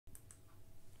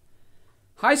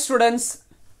Hi students,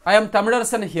 I am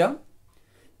Tamilarasan here.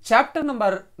 Chapter number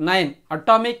 9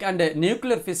 Atomic and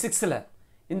Nuclear Physics la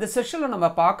இந்த செஷன்ல நம்ம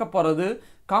பார்க்க போறது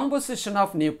composition of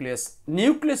nucleus.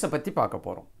 Nucleus பத்தி பார்க்க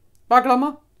போறோம். பார்க்கலாமா?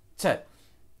 சரி.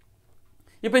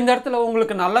 இப்போ இந்த இடத்துல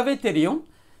உங்களுக்கு நல்லாவே தெரியும்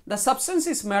the substance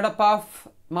is made up of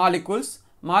molecules,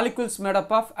 molecules made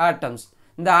up of atoms.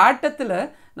 இந்த ஆட்டத்துல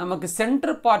நமக்கு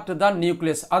சென்டர் பார்ட் தான்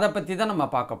நியூக்ளியஸ். அத பத்தி தான் நம்ம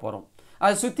பார்க்க போறோம்.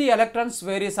 அது சுத்தி எலக்ட்ரான்ஸ்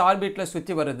வேரியஸ் ஆர்பிட்ல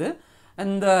சுத்தி வருது.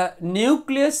 And the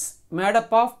nucleus made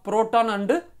up of proton and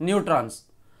neutrons.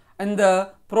 And the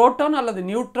proton அல்லது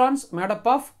neutrons made up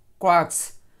of quarks.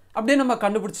 அப்படியே நம்ம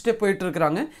கண்டுபிடிச்சிட்டே போயிட்டு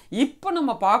இருக்காங்க. இப்போ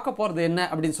நம்ம பார்க்க போறது என்ன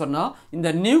அப்படினு சொன்னா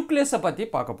இந்த நியூக்ளியஸை பத்தி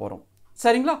பார்க்க போறோம்.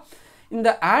 சரிங்களா?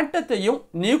 இந்த ஆட்டத்தையும்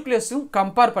நியூக்ளியஸும்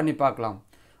கம்பேர் பண்ணி பார்க்கலாம்.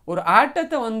 ஒரு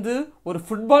ஆட்டத்தை வந்து ஒரு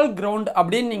ஃபுட்பால் கிரவுண்ட்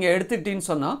அப்படினு நீங்க எடுத்துக்கிட்டீன்னு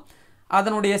சொன்னா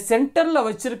அதனுடைய சென்டர்ல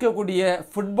வச்சிருக்க கூடிய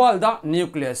ஃபுட்பால் தான்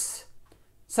நியூக்ளியஸ்.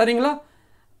 சரிங்களா?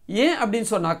 ஏன் அப்படினு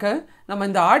சொன்னாக்க நம்ம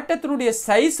இந்த ஆட்டத்தினுடைய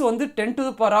சைஸ் வந்து 10 to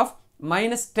the power of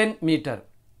minus 10 metre.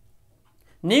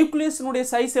 நியூக்ளியஸ்னுடைய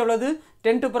size எவ்வளவு?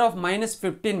 10 to the power of minus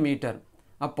 15 metre.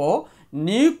 அப்போ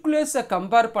நியூக்ளியஸை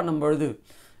கம்பேர் பண்ணும்பொழுது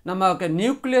நமக்கு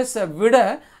நியூக்ளியஸை விட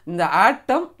இந்த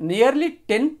ஆட்டம் நியர்லி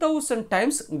 10,000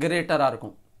 டைம்ஸ் கிரேட்டரா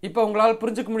இருக்கும். இப்போ உங்களால்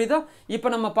புரிஞ்சுக்க முடியுதா? இப்போ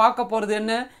நம்ம பார்க்க போறது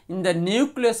என்ன? இந்த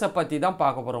நியூக்ளியஸை பத்தி தான்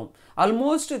பார்க்க போறோம்.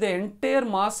 Almost the entire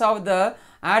mass of the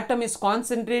atom is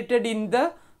concentrated in the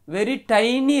very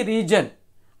tiny region.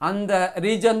 அந்த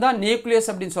region தான் நியூக்ளியஸ்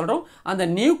அப்படினு சொல்றோம். அந்த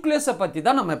நியூக்ளியஸை பத்தி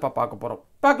தான் நம்ம இப்ப பார்க்க போறோம்.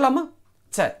 பார்க்கலாமா?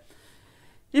 சரி.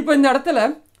 இப்போ இந்த இடத்துல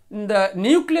இந்த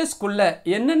நியூக்ளியஸ்க்குள்ள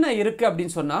என்னென்ன இருக்கு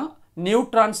அப்படினு சொன்னா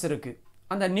நியூட்ரான்ஸ் இருக்கு.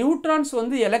 அந்த நியூட்ரான்ஸ்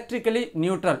வந்து எலக்ட்ரிக்கலி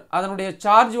நியூட்ரல். அதனுடைய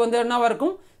சார்ஜ் வந்து என்னவா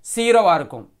இருக்கும்? ஜீரோவா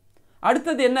இருக்கும்.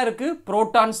 அடுத்தது என்ன இருக்கு?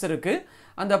 புரோட்டான்ஸ் இருக்கு.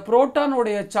 அந்த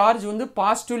புரோட்டானுடைய சார்ஜ் வந்து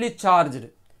பாசிட்டிவ்லி சார்ஜ்டு.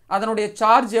 அதனுடைய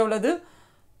சார்ஜ் எவ்வளவு?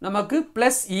 நமக்கு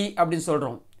பிளஸ் இ அப்படின்னு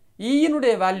சொல்றோம்.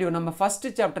 ஈயினுடைய வேல்யூ நம்ம ஃபர்ஸ்ட்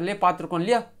சாப்டர்லயே பார்த்திருக்கோம்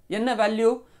இல்லையா? என்ன value?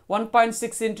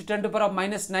 1.6 × 10 to the power of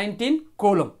minus 19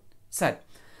 coulomb. சரி.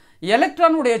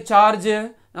 எலக்ட்ரானுடைய சார்ஜ்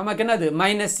நமக்கு என்னது?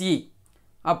 மைனஸ் இ.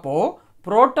 அப்போ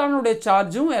புரோட்டானுடைய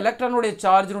சார்ஜும் எலக்ட்ரானுடைய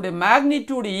சார்ஜினுடைய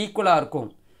மேக்னிடியூட் ஈக்குவலா இருக்கும்.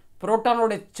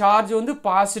 புரோட்டானுடைய சார்ஜ் வந்து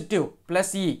பாசிட்டிவ்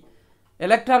பிளஸ் இ,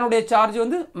 எலக்ட்ரானுடைய சார்ஜ்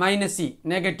வந்து மைனஸ் இ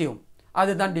நெகட்டிவ்.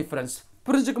 அதுதான் டிஃபரன்ஸ்.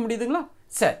 புரிஞ்சுக்க முடியுதுங்களா?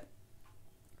 சரி.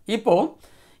 இப்போ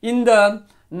இந்த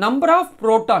நம்பர் ஆஃப்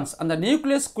புரோட்டான்ஸ் அந்த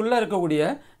நியூக்ளியஸ்க்குள்ள இருக்கக்கூடிய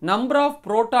நம்பர் ஆஃப்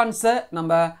புரோட்டான்ஸை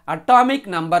நம்ம அட்டாமிக்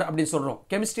நம்பர் அப்படின்னு சொல்றோம்.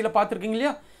 கெமிஸ்ட்ரியில் பார்த்துருக்கீங்க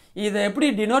இல்லையா? இதை எப்படி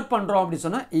டினோட் பண்றோம் அப்படின்னு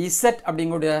சொன்னா இசட்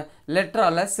அப்படிங்கக்கூடிய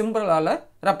லெட்டரால சிம்பிளால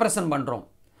ரெப்ரசன்ட் பண்றோம்.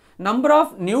 நம்பர்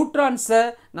ஆஃப் நியூட்ரான்ஸை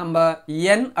நம்ம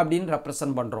n அப்படின்னு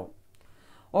ரெப்ரசன்ட் பண்றோம்.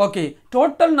 Okay,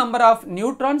 total number of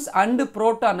neutrons and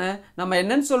புரோட்டானை நம்ம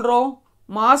என்னன்னு சொல்றோம்?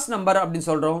 மாஸ் நம்பர் அப்படின்னு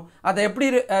சொல்றோம். அதை எப்படி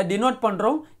டினோட்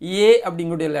பண்றோம்? a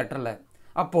அப்படிங்கக்கூடிய லெட்டர்ல.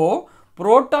 அப்போ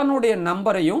புரோட்டானுடைய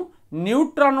நம்பரையும்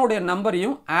நியூட்ரானுடைய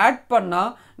நம்பரையும் ஆட் பண்ணா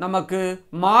நமக்கு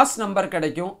மாஸ் நம்பர்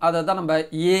கிடைக்கும். அதை தான் நம்ம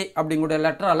a அப்படிங்கக்கூடிய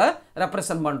லெட்டரால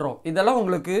ரெப்ரசன்ட் பண்றோம். இதெல்லாம்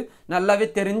உங்களுக்கு நல்லாவே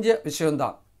தெரிஞ்ச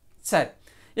விஷயம்தான். சரி.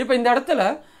 இப்போ இந்த இடத்துல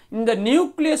இந்த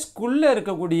நியூக்ளியஸ்க்குள்ள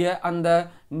இருக்கக்கூடிய அந்த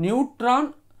நியூட்ரான்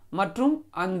மற்றும்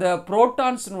அந்த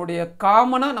புரோட்டான்ஸினுடைய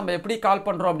காமனா நம்ம எப்படி கால்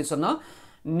பண்றோம் அப்படி சொன்னா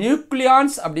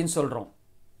நியூக்ளியான்ஸ் அப்படின்னு சொல்றோம்.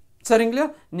 சரிங்களா?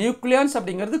 நியூக்ளியான்ஸ்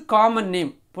அப்படிங்கிறது common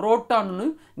name. Proton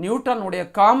நியூட்ரானுடைய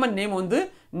common name வந்து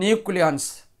நியூக்ளியான்ஸ்.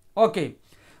 ஓகே,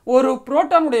 ஒரு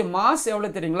புரோட்டானுடைய மாஸ்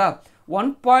எவ்வளவு தெரியுங்களா?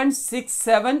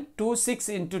 1.6726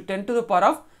 × 10 to the power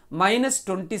of minus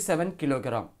 27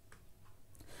 kilogram.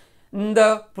 இந்த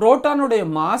புரோட்டானுடைய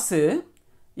மாஸ்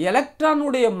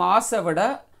எலக்ட்ரானுடைய மாஸை விட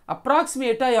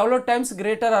அப்ராக்சிமேட்டா எவ்வளவு டைம்ஸ்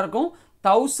கிரேட்டரா இருக்கும்?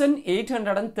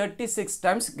 1836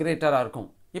 டைம்ஸ் கிரேட்டரா இருக்கும்.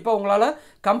 இப்போ உங்களால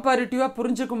கம்பேரிட்டிவா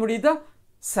புரிஞ்சுக்க முடியுதா?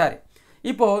 சரி.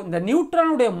 இப்போ இந்த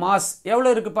நியூட்ரானுடைய மாஸ்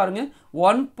எவ்வளவு இருக்கு பாருங்க?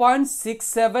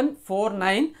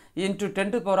 1.6749 × 10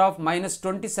 to the power of minus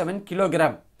 27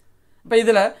 kilogram. இப்போ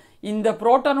இதுல இந்த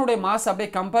புரோட்டானுடைய மாஸ் அப்படியே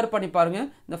கம்பேர் பண்ணி பாருங்க.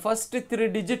 இந்த ஃபர்ஸ்ட் 3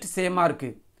 டிஜிட் சேமா இருக்கு.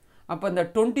 அப்போ இந்த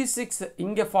 26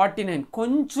 இங்க 49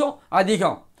 கொஞ்சம்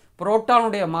அதிகம்.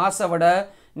 புரோட்டானுடைய மாஸை விட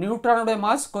நியூட்ரானுடைய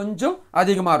மாஸ் கொஞ்சம்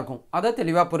அதிகமா இருக்கும். அதை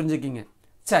தெளிவா புரிஞ்சுக்கிங்க.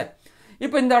 சரி.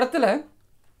 இப்போ இந்த இடத்துல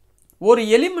ஒரு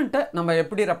எலிமெண்ட்டை நம்ம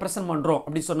எப்படி ரெப்ரசன்ட் பண்றோம்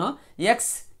அப்படி சொன்னா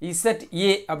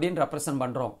XIA அப்படின்னு ரெப்ரசன்ட்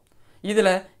பண்றோம். இதுல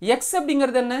X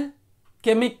அப்படிங்கிறது என்ன?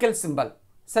 Chemical symbol.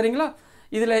 சரிங்களா?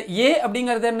 இதுல A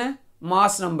அப்படிங்கிறது என்ன?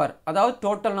 மாஸ் நம்பர், அதாவது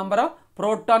total number of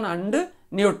proton and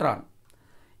neutron.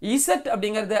 Z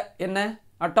அப்படிங்கிறது என்ன?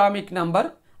 அட்டாமிக் நம்பர்,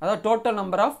 அதாவது total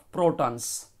number of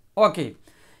protons. Okay,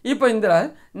 இப்போ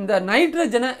இந்த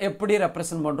நைட்ரஜனை எப்படி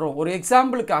ரெப்ரசன்ட் பண்றோம்? ஒரு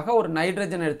எக்ஸாம்பிளுக்காக ஒரு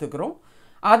நைட்ரஜன் எடுத்துக்கிறோம்.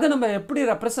 அதை நம்ம எப்படி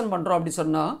ரெப்ரசன்ட் பண்றோம் அப்படி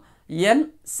சொன்னா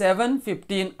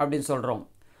N715 அப்படின்னு சொல்றோம்.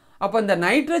 அப்போ இந்த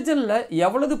நைட்ரஜன்ல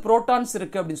எவ்வளவு புரோட்டான்ஸ்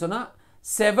இருக்கு அப்படின்னு சொன்னா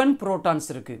 7 protons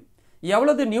இருக்கு.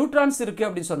 எவ்வளவு நியூட்ரான்ஸ் இருக்கு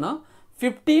அப்படி சொன்னா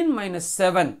 15 minus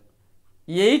 7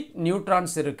 8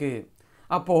 நியூட்ரான்ஸ் இருக்கு.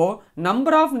 அப்போ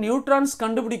நம்பர் ஆஃப் நியூட்ரான்ஸ்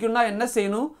கண்டுபிடிக்கணும்னா என்ன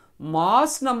செய்யணும்?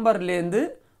 மாஸ் நம்பர்லேருந்து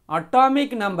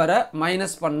அட்டாமிக் நம்பரை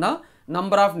மைனஸ் பண்ணால்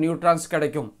நம்பர் ஆஃப் நியூட்ரான்ஸ்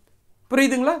கிடைக்கும்.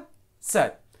 புரியுதுங்களா?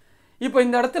 சரி, இப்போ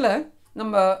இந்த இடத்துல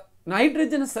நம்ம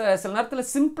நைட்ரஜன் சில நேரத்தில்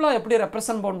சிம்பிளாக எப்படி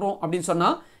ரெப்ரசன்ட் பண்ணுறோம் அப்படின்னு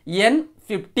சொன்னால்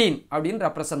N15 அப்படின்னு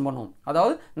ரெப்ரசன்ட் பண்ணுவோம்.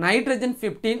 அதாவது நைட்ரஜன்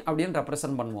 15 அப்படின்னு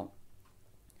ரெப்ரசன்ட் பண்ணுவோம்.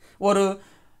 ஒரு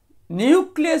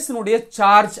நியூக்ளியஸினுடைய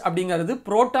சார்ஜ் அப்படிங்கிறது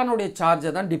புரோட்டானுடைய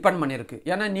சார்ஜை தான் டிபெண்ட் பண்ணியிருக்கு.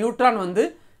 ஏன்னா நியூட்ரான் வந்து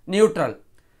நியூட்ரல்.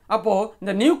 அப்போது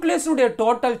இந்த நியூக்ளியஸினுடைய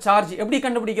டோட்டல் சார்ஜ் எப்படி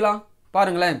கண்டுபிடிக்கலாம்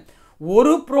பாருங்களேன்.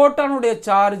 ஒரு புரோட்டானுடைய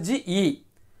சார்ஜ் E,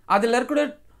 அதில் இருக்கக்கூடிய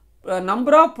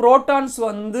நம்பர் ஆஃப் புரோட்டான்ஸ்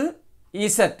வந்து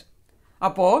Z.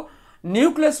 அப்போது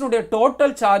நியூக்ளியஸினுடைய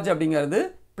டோட்டல் சார்ஜ் அப்படிங்கிறது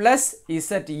ப்ளஸ்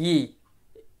ZE.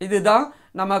 இதுதான்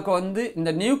நமக்கு வந்து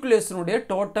இந்த நியூக்ளியஸினுடைய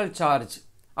டோட்டல் சார்ஜ்,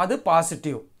 அது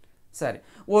பாசிட்டிவ். சரி,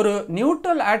 ஒரு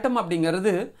நியூட்ரல் ஆட்டம்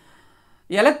அப்படிங்கிறது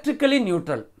எலக்ட்ரிக்கலி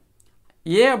நியூட்ரல்.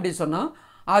 ஏன் அப்படி சொன்னால்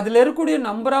அதில் இருக்கக்கூடிய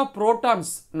நம்பர் ஆஃப்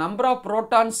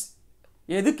புரோட்டான்ஸ்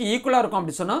எதுக்கு ஈக்குவலாக இருக்கும்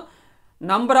அப்படி சொன்னால்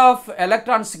நம்பர் ஆஃப்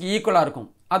எலக்ட்ரான்ஸுக்கு ஈக்குவலாக இருக்கும்.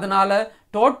 அதனால்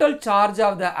டோட்டல் சார்ஜ்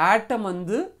ஆஃப் த ஆட்டம்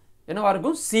வந்து என்னவாக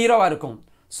இருக்கும்? 0வாக இருக்கும்.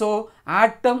 ஸோ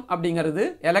ஆட்டம் அப்படிங்கிறது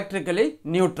எலக்ட்ரிக்கலி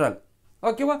நியூட்ரல்.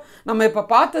 ஓகேவா? நம்ம இப்போ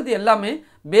பார்த்தது எல்லாமே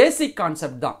பேசிக்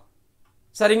கான்செப்ட் தான்.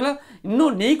 சரிங்களா?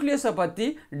 இன்னும் நியூக்ளியஸை பற்றி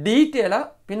டீட்டெயிலாக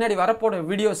பின்னாடி வரப்போகிற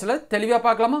வீடியோஸில் தெளிவாக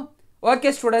பார்க்கலாமா?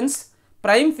 ஓகே ஸ்டூடெண்ட்ஸ்,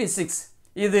 பிரைம் ஃபிசிக்ஸ்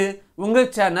இது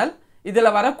உங்கள் சேனல்.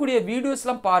 இதில் வரக்கூடிய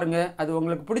வீடியோஸ்லாம் பாருங்கள். அது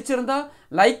உங்களுக்கு பிடிச்சிருந்தா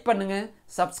லைக் பண்ணுங்கள்,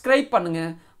 சப்ஸ்கிரைப்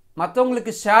பண்ணுங்கள்,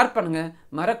 மற்றவங்களுக்கு ஷேர் பண்ணுங்கள்,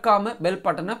 மறக்காமல் பெல்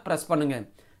பட்டனை ப்ரெஸ் பண்ணுங்கள்.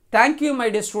 Thank you my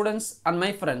dear students and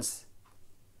my friends.